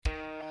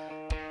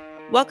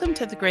Welcome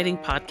to the Grading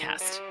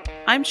Podcast.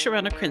 I'm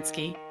Sharona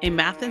Krinsky, a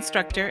math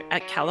instructor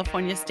at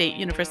California State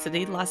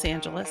University, Los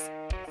Angeles,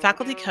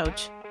 faculty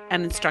coach,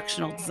 and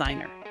instructional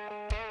designer.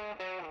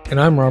 And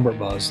I'm Robert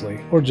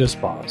Bosley, or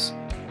just Boz,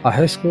 a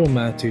high school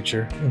math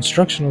teacher,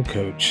 instructional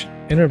coach,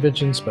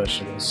 intervention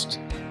specialist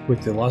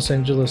with the Los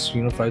Angeles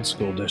Unified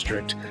School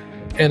District,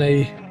 and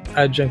a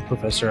adjunct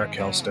professor at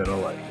Cal State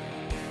LA.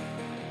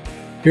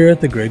 Here at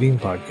the Grading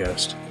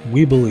Podcast,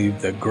 we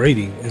believe that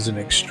grading is an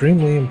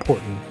extremely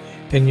important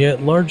and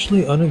yet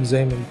largely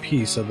unexamined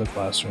piece of the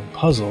classroom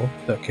puzzle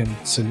that can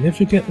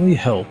significantly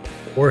help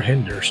or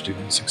hinder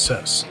student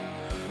success.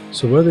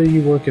 So whether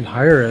you work in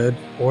higher ed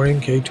or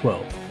in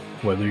K-12,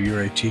 whether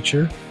you're a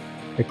teacher,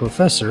 a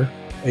professor,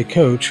 a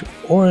coach,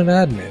 or an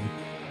admin,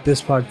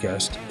 this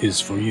podcast is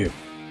for you.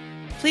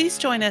 Please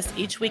join us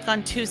each week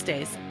on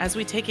Tuesdays as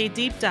we take a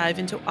deep dive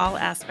into all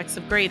aspects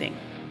of grading.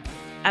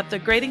 At the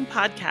Grading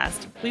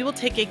Podcast, we will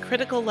take a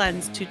critical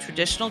lens to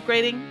traditional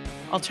grading,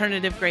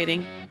 alternative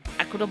grading,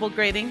 equitable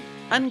grading,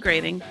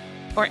 ungrading,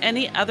 or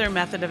any other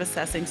method of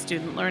assessing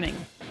student learning.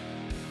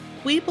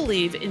 We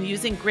believe in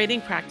using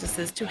grading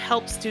practices to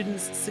help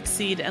students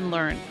succeed and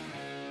learn.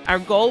 Our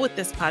goal with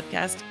this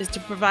podcast is to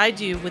provide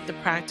you with the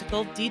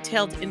practical,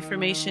 detailed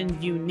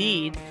information you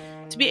need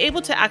to be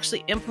able to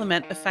actually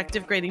implement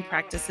effective grading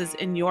practices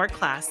in your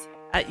class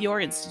at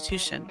your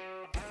institution.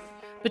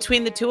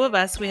 Between the two of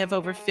us, we have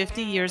over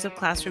 50 years of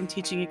classroom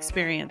teaching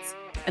experience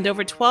and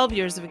over 12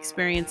 years of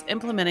experience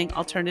implementing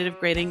alternative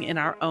grading in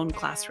our own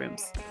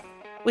classrooms.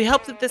 We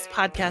hope that this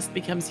podcast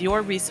becomes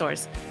your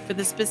resource for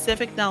the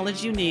specific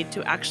knowledge you need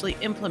to actually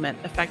implement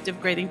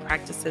effective grading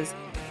practices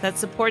that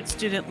support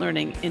student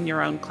learning in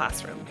your own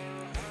classroom.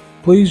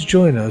 Please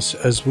join us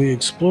as we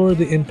explore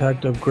the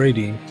impact of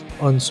grading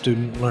on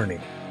student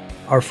learning.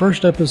 Our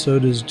first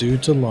episode is due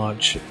to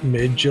launch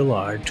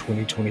mid-July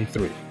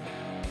 2023.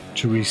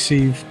 To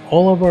receive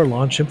all of our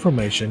launch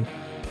information,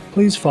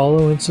 please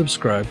follow and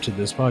subscribe to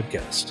this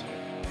podcast.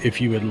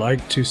 If you would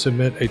like to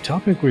submit a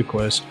topic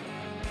request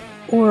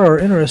or are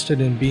interested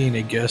in being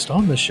a guest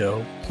on the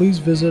show, please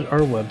visit our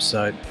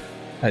website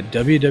at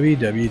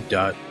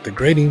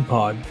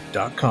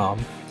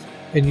www.thegradingpod.com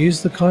and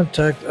use the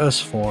Contact Us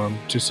form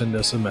to send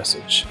us a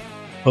message.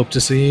 Hope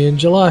to see you in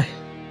July.